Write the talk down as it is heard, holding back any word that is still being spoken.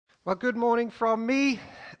Well, good morning from me,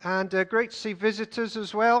 and great to see visitors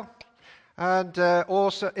as well. And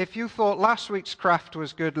also, if you thought last week's craft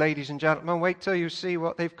was good, ladies and gentlemen, wait till you see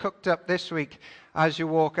what they've cooked up this week as you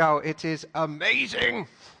walk out. It is amazing.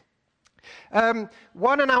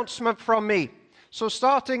 One announcement from me. So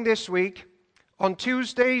starting this week, on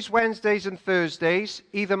Tuesdays, Wednesdays, and Thursdays,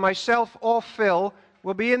 either myself or Phil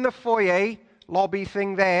will be in the foyer lobby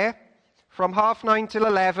thing there from 9:30 till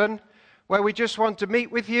 11, where we just want to meet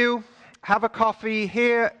with you, have a coffee,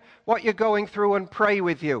 hear what you're going through, and pray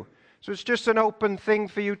with you. So it's just an open thing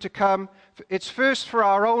for you to come. It's first for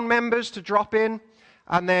our own members to drop in,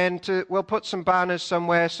 and then we'll put some banners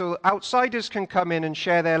somewhere so outsiders can come in and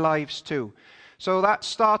share their lives too. So that's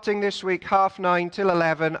starting this week, 9:30 till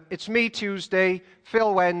 11. It's me Tuesday,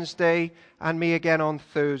 Phil Wednesday, and me again on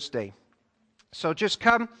Thursday. So just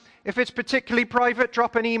come. If it's particularly private,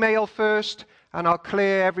 drop an email first, and I'll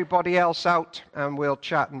clear everybody else out, and we'll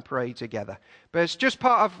chat and pray together. But it's just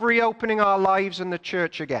part of reopening our lives and the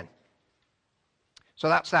church again. So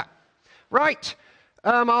that's that. Right.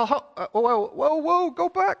 Whoa, go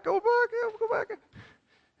back.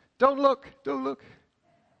 Don't look.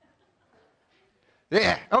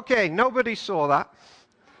 Yeah, okay, nobody saw that.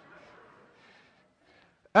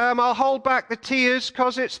 I'll hold back the tears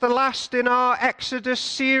because it's the last in our Exodus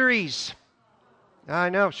series. I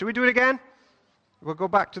know. Should we do it again? We'll go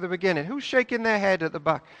back to the beginning. Who's shaking their head at the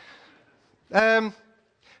back?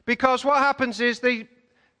 Because what happens is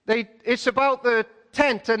it's about the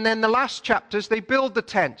tent, and then the last chapters, they build the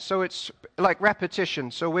tent. So it's like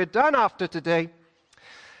repetition. So we're done after today.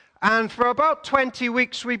 And for about 20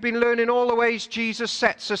 weeks, we've been learning all the ways Jesus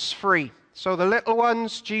sets us free. So the little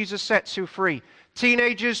ones, Jesus sets you free.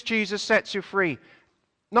 Teenagers, Jesus sets you free.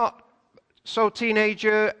 Not so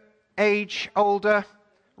teenager, age, older,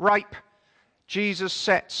 ripe. Jesus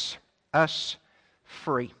sets us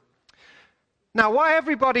free. Now, what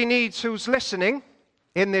everybody needs who's listening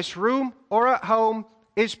in this room or at home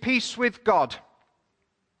is peace with God.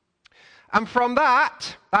 And from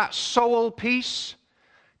that soul peace,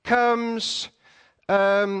 comes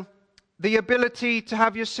the ability to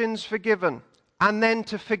have your sins forgiven and then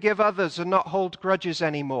to forgive others and not hold grudges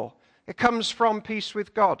anymore. It comes from peace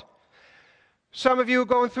with God. Some of you are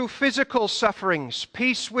going through physical sufferings.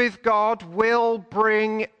 Peace with God will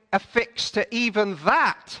bring a fix to even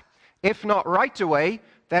that. If not right away,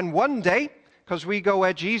 then one day, because we go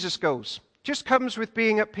where Jesus goes. Just comes with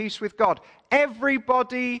being at peace with God.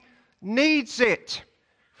 Everybody needs it,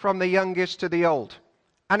 from the youngest to the old.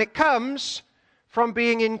 And it comes from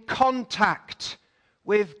being in contact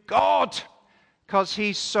with God, because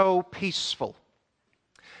he's so peaceful.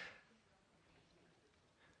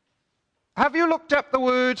 Have you looked up the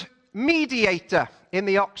word mediator in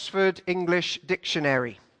the Oxford English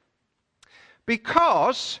Dictionary?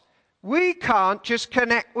 Because we can't just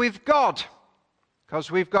connect with God, because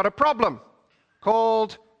we've got a problem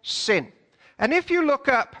called sin. And if you look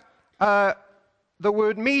up the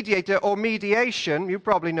word mediator or mediation, you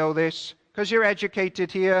probably know this because you're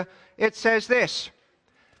educated here. It says this: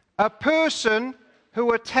 a person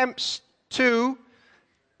who attempts to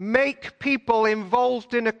make people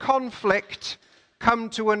involved in a conflict come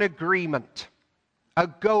to an agreement, a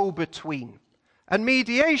go-between. And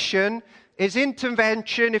mediation is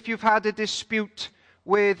intervention if you've had a dispute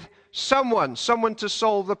with someone to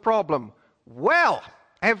solve the problem. Well,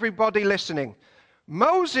 everybody listening,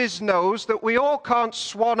 Moses knows that we all can't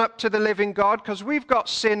swan up to the living God because we've got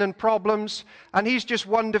sin and problems, and he's just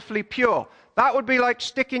wonderfully pure. That would be like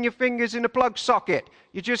sticking your fingers in a plug socket.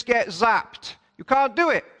 You just get zapped. You can't do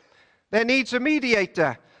it. There needs a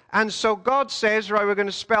mediator. And so God says, right, we're going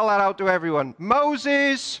to spell that out to everyone.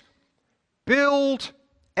 Moses, build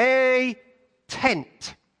a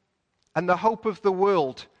tent. And the hope of the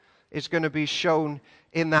world is going to be shown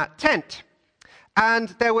in that tent. And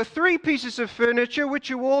there were 3 pieces of furniture, which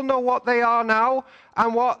you all know what they are now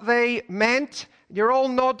and what they meant. You're all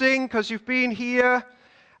nodding because you've been here,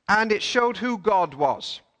 and it showed who God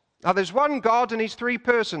was. Now, there's one God, and he's 3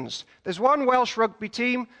 persons. There's one Welsh rugby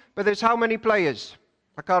team, but there's how many players?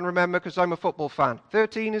 I can't remember because I'm a football fan.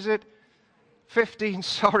 13, is it? 15,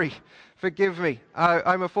 sorry. Forgive me.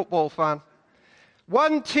 I'm a football fan.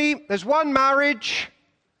 One team, there's one marriage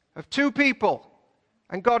of 2 people.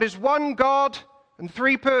 And God is one God and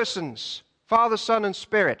 3 persons, Father, Son, and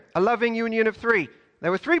Spirit, a loving union of 3.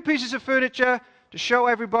 There were 3 pieces of furniture to show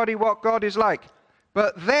everybody what God is like.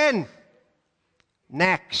 But then,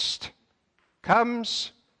 next,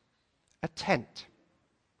 comes a tent.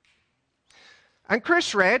 And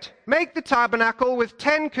Chris read, make the tabernacle with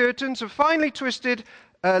 10 curtains of finely twisted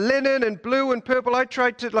linen and blue and purple. I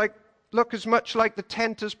tried to look as much like the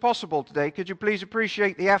tent as possible today. Could you please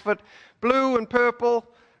appreciate the effort? Blue and purple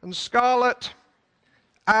and scarlet.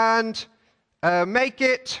 And make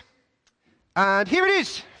it. And here it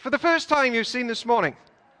is, for the first time you've seen this morning.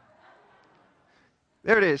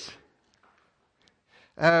 There it is.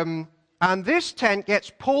 And this tent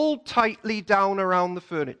gets pulled tightly down around the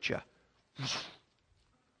furniture.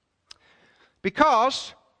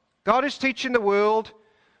 Because God is teaching the world,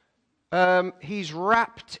 he's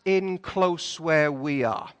wrapped in close where we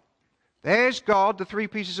are. There's God, the three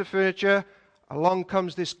pieces of furniture. Along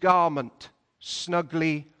comes this garment,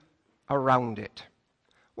 snugly around it.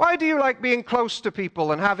 Why do you like being close to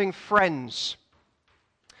people and having friends?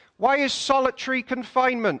 Why is solitary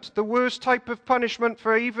confinement the worst type of punishment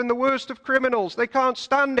for even the worst of criminals? They can't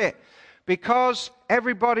stand it. Because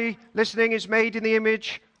everybody listening is made in the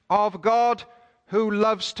image of God, who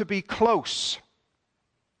loves to be close.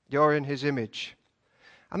 You're in his image.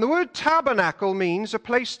 And the word tabernacle means a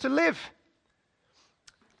place to live.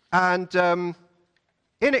 And in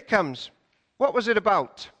it comes, what was it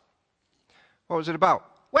about? What was it about?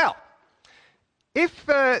 Well, if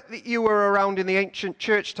you were around in the ancient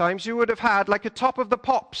church times, you would have had like a Top of the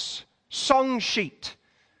Pops song sheet.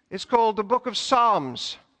 It's called the Book of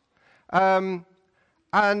Psalms. And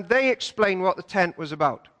they explain what the tent was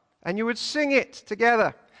about. And you would sing it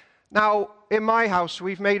together. Now, in my house,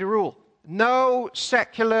 we've made a rule. No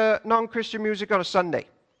secular, non-Christian music on a Sunday.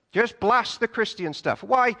 Just blast the Christian stuff.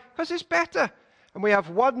 Why? Because it's better. And we have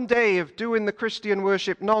one day of doing the Christian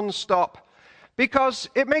worship non-stop. Because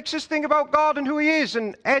it makes us think about God and who he is.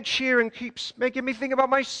 And Ed Sheeran keeps making me think about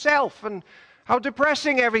myself and how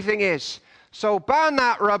depressing everything is. So ban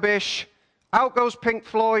that rubbish. Out goes Pink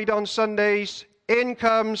Floyd on Sundays. In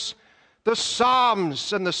comes the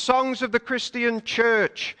Psalms and the songs of the Christian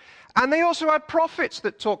church. And they also had prophets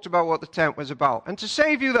that talked about what the tent was about. And to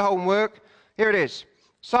save you the homework, here it is.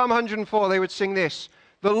 Psalm 104, they would sing this.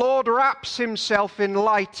 The Lord wraps himself in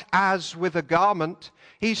light as with a garment.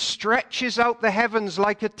 He stretches out the heavens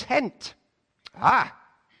like a tent.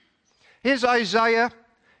 Here's Isaiah.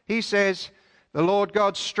 He says, the Lord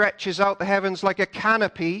God stretches out the heavens like a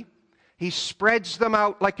canopy. He spreads them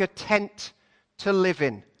out like a tent to live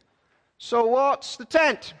in. So what's the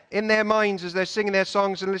tent in their minds as they're singing their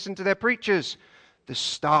songs and listening to their preachers? The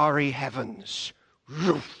starry heavens,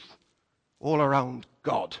 roof, all around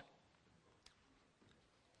God.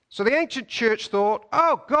 So the ancient church thought,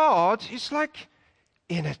 oh, God is like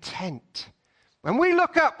in a tent. When we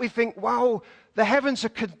look up, we think, wow, the heavens are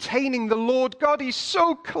containing the Lord God. He's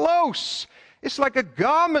so close. It's like a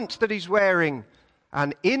garment that he's wearing.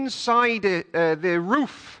 And inside the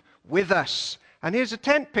roof with us. And here's a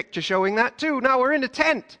tent picture showing that too. Now we're in a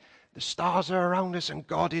tent. The stars are around us and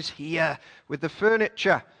God is here with the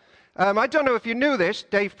furniture. I don't know if you knew this.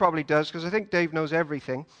 Dave probably does because I think Dave knows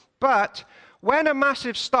everything. But when a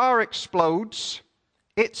massive star explodes,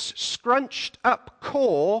 its scrunched up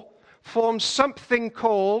core forms something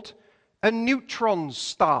called a neutron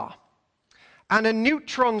star. And a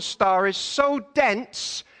neutron star is so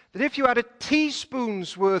dense that if you had a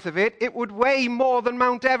teaspoon's worth of it, it would weigh more than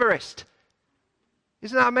Mount Everest.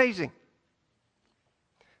 Isn't that amazing?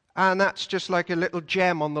 And that's just like a little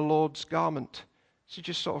gem on the Lord's garment. So he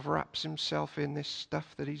just sort of wraps himself in this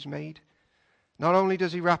stuff that he's made. Not only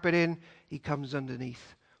does he wrap it in, he comes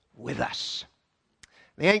underneath with us.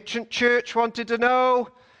 The ancient church wanted to know,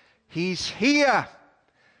 he's here.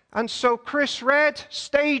 And so Chris read,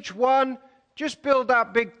 stage 1, just build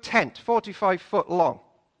that big tent, 45 foot long.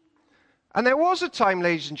 And there was a time,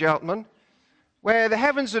 ladies and gentlemen, where the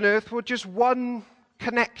heavens and earth were just one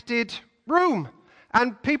connected room.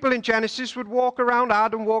 And people in Genesis would walk around,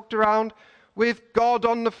 Adam walked around with God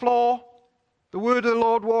on the floor, the word of the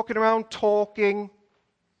Lord walking around, talking.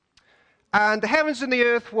 And the heavens and the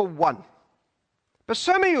earth were one. But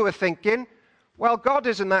some of you are thinking, well, God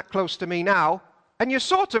isn't that close to me now. And you're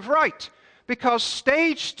sort of right. Because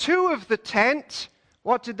stage 2 of the tent,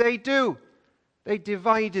 what did they do? They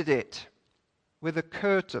divided it with a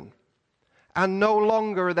curtain. And no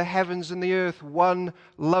longer are the heavens and the earth one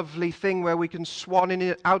lovely thing where we can swan in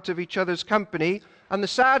and out of each other's company. And the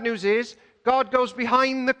sad news is, God goes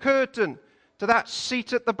behind the curtain to that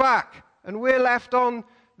seat at the back. And we're left on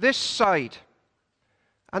this side.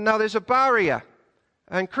 And now there's a barrier.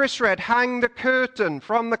 And Chris read, hang the curtain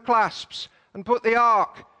from the clasps and put the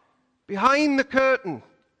ark behind the curtain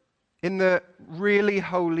in the really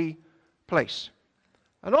holy place.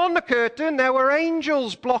 And on the curtain, there were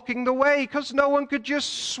angels blocking the way because no one could just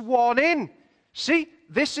swan in. See,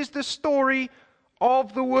 this is the story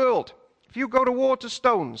of the world. If you go to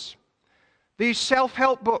Waterstones, These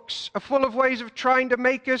self-help books are full of ways of trying to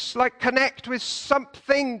make us like connect with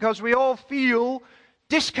something, because we all feel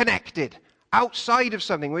disconnected outside of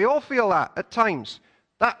something. We all feel that at times.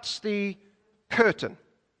 That's the curtain.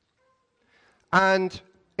 And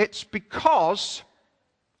it's because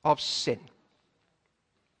of sin.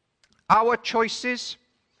 Our choices,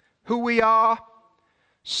 who we are,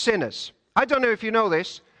 sinners. I don't know if you know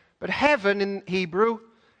this, but heaven in Hebrew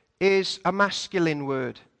is a masculine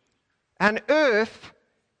word. And earth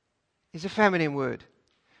is a feminine word,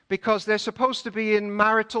 because they're supposed to be in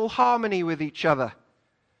marital harmony with each other.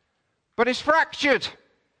 But it's fractured,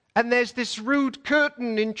 and there's this rude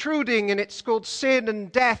curtain intruding, and it's called sin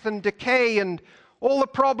and death and decay and all the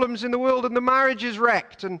problems in the world, and the marriage is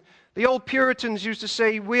wrecked. And the old Puritans used to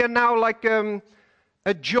say, we are now like a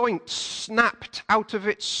joint snapped out of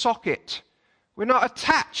its socket. We're not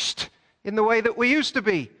attached in the way that we used to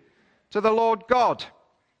be to the Lord God.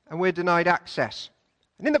 And we're denied access.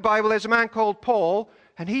 And in the Bible, there's a man called Paul,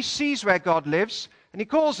 and he sees where God lives, and he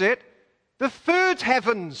calls it the third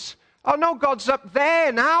heavens. Oh no, God's up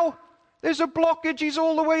there now. There's a blockage. He's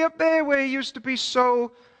all the way up there where he used to be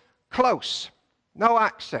so close. No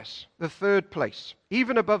access. The third place.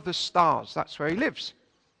 Even above the stars. That's where he lives.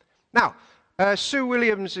 Now, Sue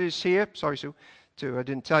Williams is here. Sorry, Sue. I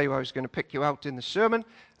didn't tell you I was going to pick you out in the sermon.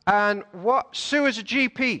 And Sue is a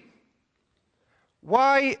GP.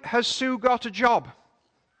 Why has Sue got a job?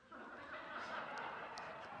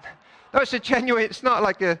 No, it's a genuine, it's not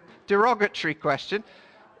like a derogatory question.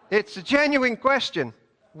 It's a genuine question.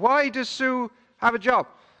 Why does Sue have a job?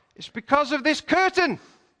 It's because of this curtain.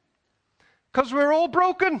 Because we're all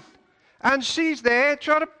broken. And she's there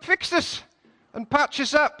trying to fix us and patch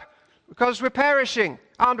us up. Because we're perishing,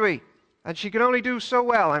 aren't we? And she can only do so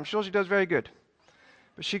well. I'm sure she does very good.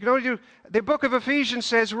 But she can only do... The book of Ephesians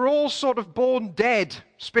says we're all sort of born dead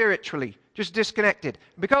spiritually, just disconnected.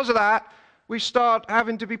 Because of that, we start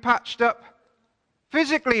having to be patched up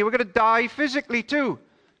physically. We're going to die physically too,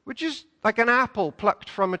 which is like an apple plucked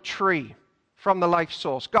from a tree, from the life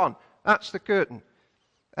source. Gone. That's the curtain.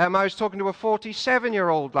 I was talking to a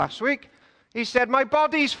 47-year-old last week. He said, my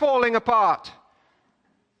body's falling apart.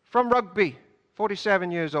 From rugby,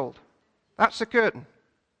 47 years old. That's the curtain.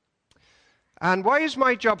 And why is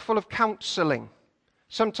my job full of counseling?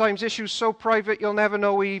 Sometimes issues so private you'll never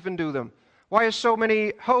know we even do them. Why are so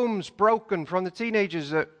many homes broken from the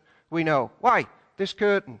teenagers that we know? Why? This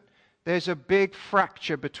curtain. There's a big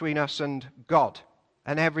fracture between us and God,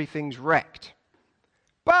 and everything's wrecked.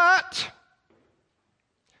 But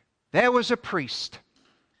there was a priest.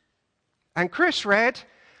 And Chris read,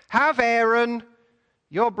 have Aaron,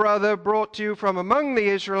 your brother, brought to you from among the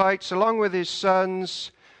Israelites, along with his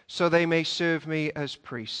sons, so they may serve me as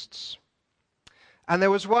priests. And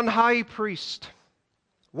there was one high priest,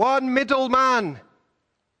 one middleman.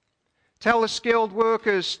 Tell the skilled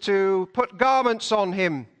workers to put garments on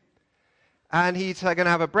him. And he's going to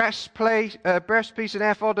have a breastpiece, an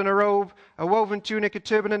ephod, and a robe, a woven tunic, a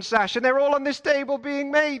turban, and sash. And they're all on this table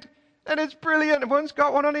being made. And it's brilliant. One's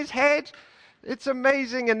got one on his head. It's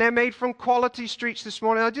amazing. And they're made from quality streets this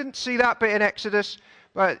morning. I didn't see that bit in Exodus.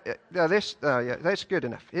 But that's good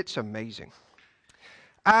enough. It's amazing.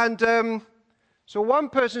 And so one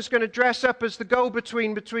person's going to dress up as the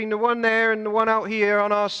go-between between the one there and the one out here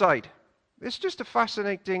on our side. It's just a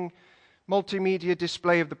fascinating multimedia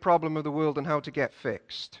display of the problem of the world and how to get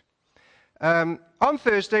fixed. On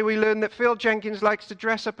Thursday, we learned that Phil Jenkins likes to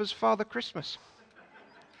dress up as Father Christmas.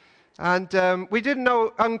 And we didn't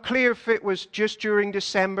know, unclear if it was just during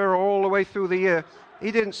December or all the way through the year.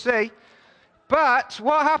 He didn't say. But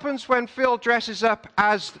what happens when Phil dresses up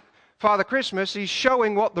as Father Christmas? He's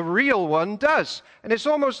showing what the real one does. And it's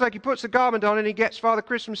almost like he puts the garment on and he gets Father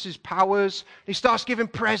Christmas's powers. He starts giving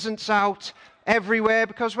presents out everywhere,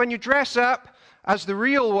 because when you dress up as the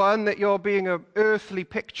real one that you're being an earthly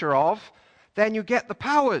picture of, then you get the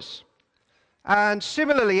powers. And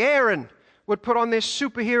similarly, Aaron would put on this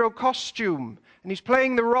superhero costume, and he's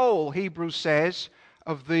playing the role, Hebrews says,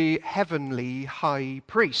 of the heavenly high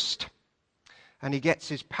priest. And he gets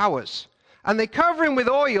his powers. And they cover him with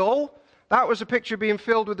oil. That was a picture of being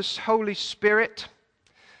filled with the Holy Spirit.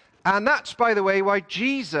 And that's, by the way, why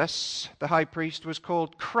Jesus, the high priest, was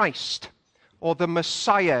called Christ, or the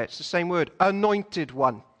Messiah. It's the same word, anointed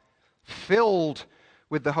one, filled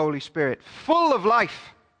with the Holy Spirit, full of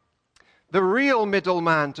life, the real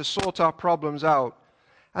middleman to sort our problems out.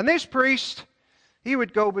 And this priest, he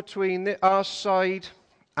would go between our side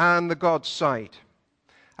and the God's side.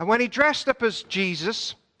 And when he dressed up as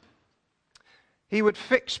Jesus, he would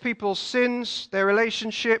fix people's sins, their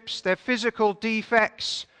relationships, their physical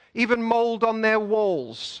defects, even mold on their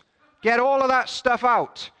walls Get all of that stuff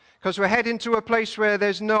out, because we're heading to a place where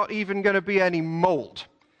there's not even going to be any mold.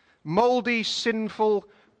 Moldy, sinful,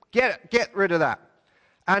 get rid of that.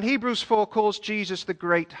 And Hebrews 4 calls Jesus the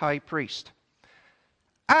great high priest.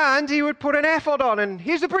 And he would put an ephod on, and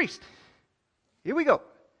here's the priest. Here we go.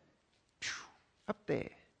 Up there.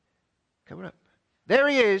 Coming up. There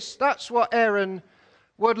he is. That's what Aaron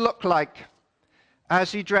would look like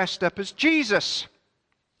as he dressed up as Jesus.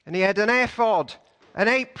 And he had an ephod, an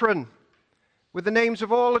apron, with the names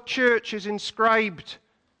of all the churches inscribed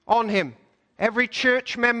on him. Every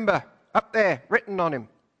church member up there, written on him.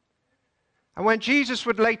 And when Jesus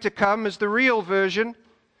would later come as the real version,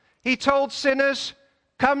 he told sinners,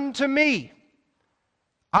 "Come to me.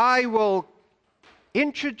 I will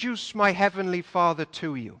introduce my heavenly Father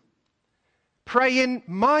to you. Pray in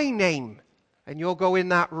my name, and you'll go in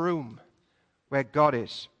that room where God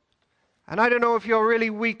is." And I don't know if you're really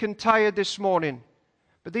weak and tired this morning,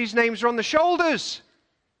 but these names are on the shoulders.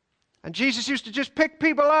 And Jesus used to just pick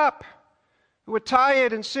people up who were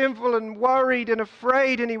tired and sinful and worried and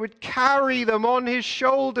afraid, and he would carry them on his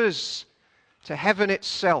shoulders to heaven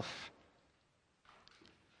itself.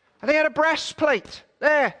 And he had a breastplate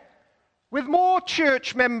there with more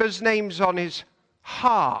church members' names on his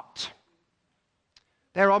heart.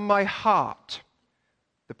 "They're on my heart,"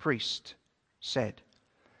 the priest said.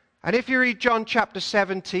 And if you read John chapter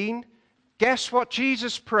 17, guess what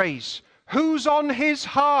Jesus prays? Who's on his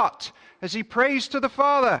heart as he prays to the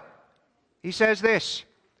Father? He says this,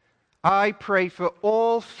 "I pray for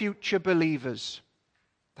all future believers."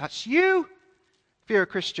 That's you, if you're a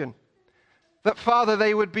Christian. That, Father,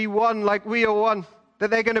 they would be one like we are one. That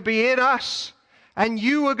they're going to be in us. And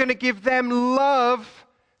you are going to give them love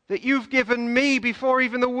that you've given me before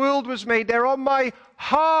even the world was made. They're on my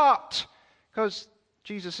heart. Because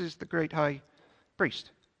Jesus is the great high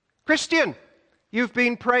priest. Christian, you've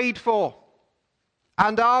been prayed for.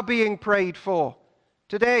 And are being prayed for.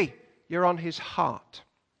 Today, you're on his heart.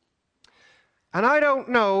 And I don't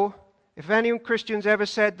know if any Christians ever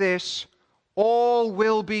said this, "All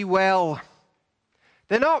will be well."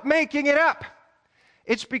 They're not making it up.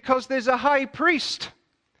 It's because there's a high priest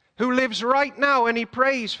who lives right now, and he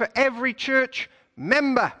prays for every church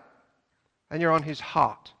member. And you're on his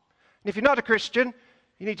heart. And if you're not a Christian,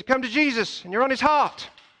 you need to come to Jesus, and you're on his heart.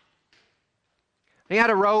 And he had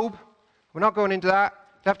a robe. We're not going into that.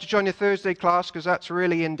 You have to join your Thursday class, because that's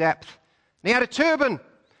really in-depth. And he had a turban.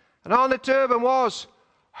 And on the turban was,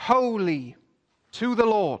 "Holy to the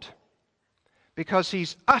Lord." Because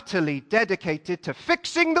he's utterly dedicated to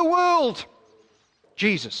fixing the world.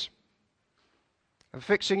 Jesus. And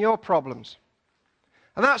fixing your problems.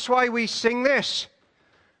 And that's why we sing this.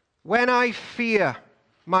 "When I fear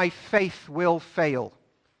my faith will fail,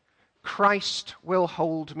 Christ will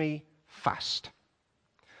hold me fast.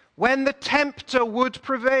 When the tempter would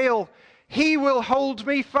prevail, he will hold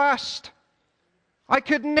me fast. I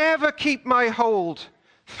could never keep my hold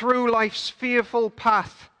through life's fearful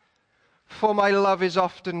path, for my love is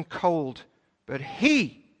often cold, but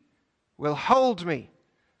he will hold me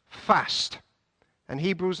fast." And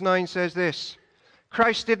Hebrews 9 says this,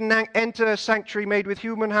 "Christ didn't enter a sanctuary made with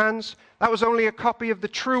human hands. That was only a copy of the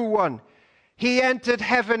true one. He entered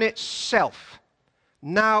heaven itself,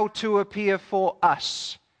 now to appear for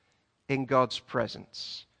us in God's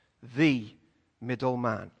presence, the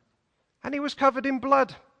middleman." And he was covered in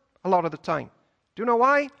blood a lot of the time. Do you know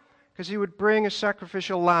why? Because he would bring a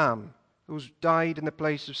sacrificial lamb who died in the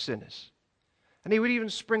place of sinners. And he would even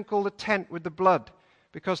sprinkle the tent with the blood,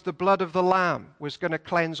 because the blood of the lamb was going to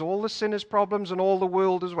cleanse all the sinners' problems and all the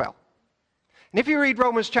world as well. And if you read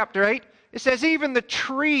Romans chapter 8, it says even the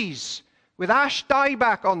trees with ash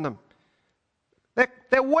dieback on them,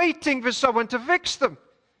 they're waiting for someone to fix them.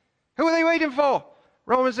 Who are they waiting for?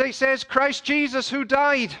 Romans 8 says Christ Jesus, who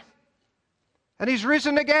died. And he's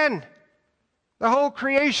risen again. The whole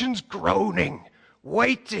creation's groaning,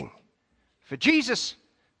 waiting for Jesus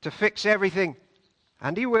to fix everything.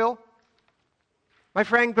 And he will. My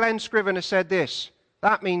friend Glenn Scrivener said this.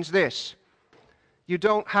 That means this. You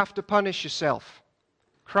don't have to punish yourself.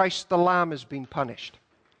 Christ the Lamb has been punished.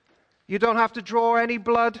 You don't have to draw any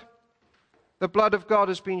blood. The blood of God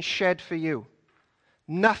has been shed for you.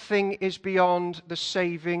 Nothing is beyond the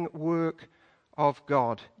saving work of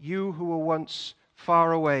God. You who were once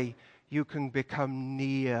far away, you can become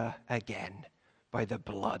near again by the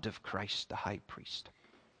blood of Christ the high priest.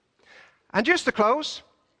 And just to close,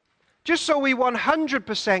 just so we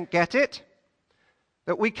 100% get it,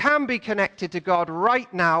 that we can be connected to God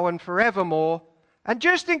right now and forevermore, and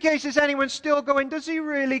just in case there's anyone still going, does he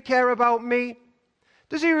really care about me?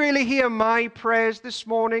 Does he really hear my prayers this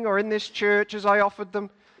morning or in this church as I offered them?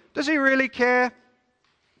 Does he really care?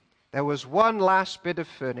 There was one last bit of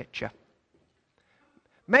furniture.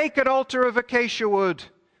 Make an altar of acacia wood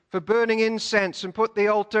for burning incense and put the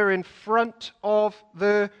altar in front of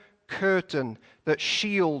the curtain that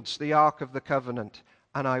shields the Ark of the Covenant,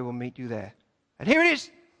 and I will meet you there. And here it is.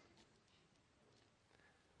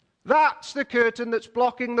 That's the curtain that's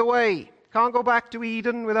blocking the way. Can't go back to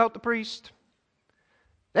Eden without the priest.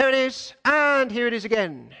 There it is, and here it is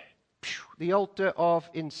again. The altar of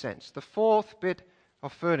incense, the fourth bit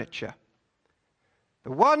of furniture.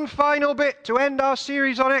 The one final bit to end our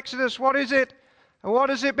series on Exodus. What is it? And what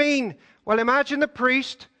does it mean? Well, imagine the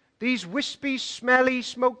priest, these wispy, smelly,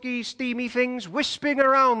 smoky, steamy things wisping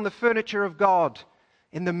around the furniture of God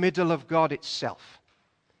in the middle of God itself.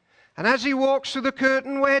 And as he walks through the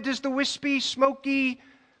curtain, where does the wispy, smoky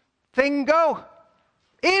thing go?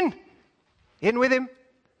 In with him.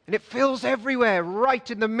 And it fills everywhere, right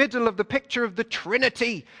in the middle of the picture of the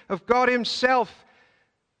Trinity, of God himself.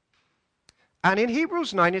 And in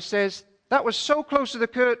Hebrews 9 it says, that was so close to the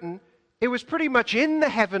curtain, it was pretty much in the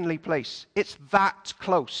heavenly place. It's that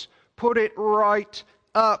close. Put it right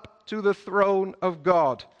up to the throne of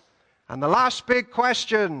God. And the last big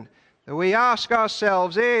question that we ask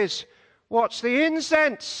ourselves is, what's the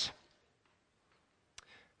incense?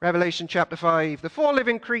 Revelation chapter 5. The 4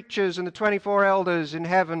 living creatures and the 24 elders in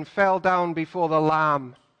heaven fell down before the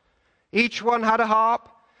Lamb. Each one had a harp,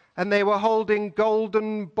 and they were holding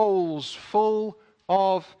golden bowls full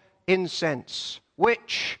of incense,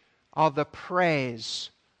 which are the prayers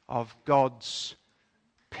of God's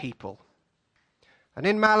people. And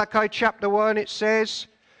in Malachi chapter 1 it says,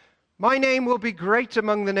 my name will be great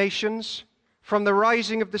among the nations, from the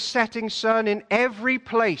rising of the setting sun in every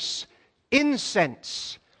place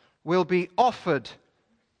incense will be offered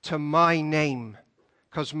to my name,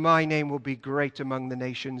 because my name will be great among the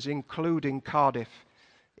nations, including Cardiff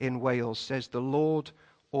in Wales, says the Lord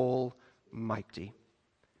Almighty.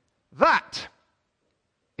 That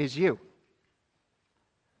is you.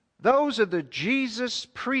 Those are the Jesus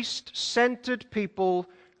priest-centered people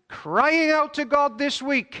crying out to God this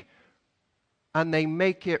week, and they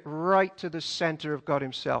make it right to the center of God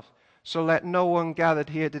himself. So let no one gathered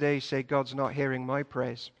here today say, God's not hearing my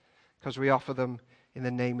prayers, because we offer them in the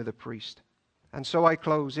name of the priest. And so I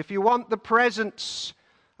close. If you want the presence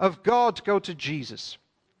of God, go to Jesus.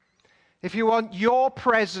 If you want your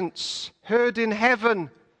presence heard in heaven,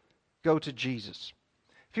 go to Jesus.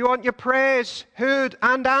 If you want your prayers heard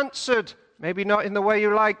and answered, maybe not in the way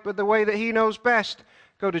you like, but the way that he knows best,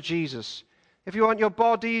 go to Jesus. If you want your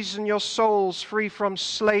bodies and your souls free from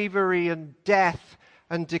slavery and death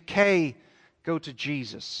and decay, go to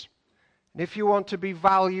Jesus. And if you want to be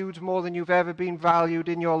valued more than you've ever been valued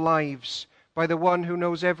in your lives by the one who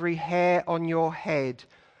knows every hair on your head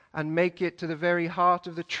and make it to the very heart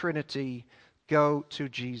of the Trinity, go to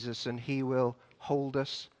Jesus and he will hold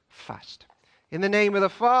us fast. In the name of the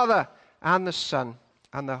Father and the Son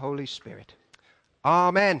and the Holy Spirit.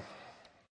 Amen.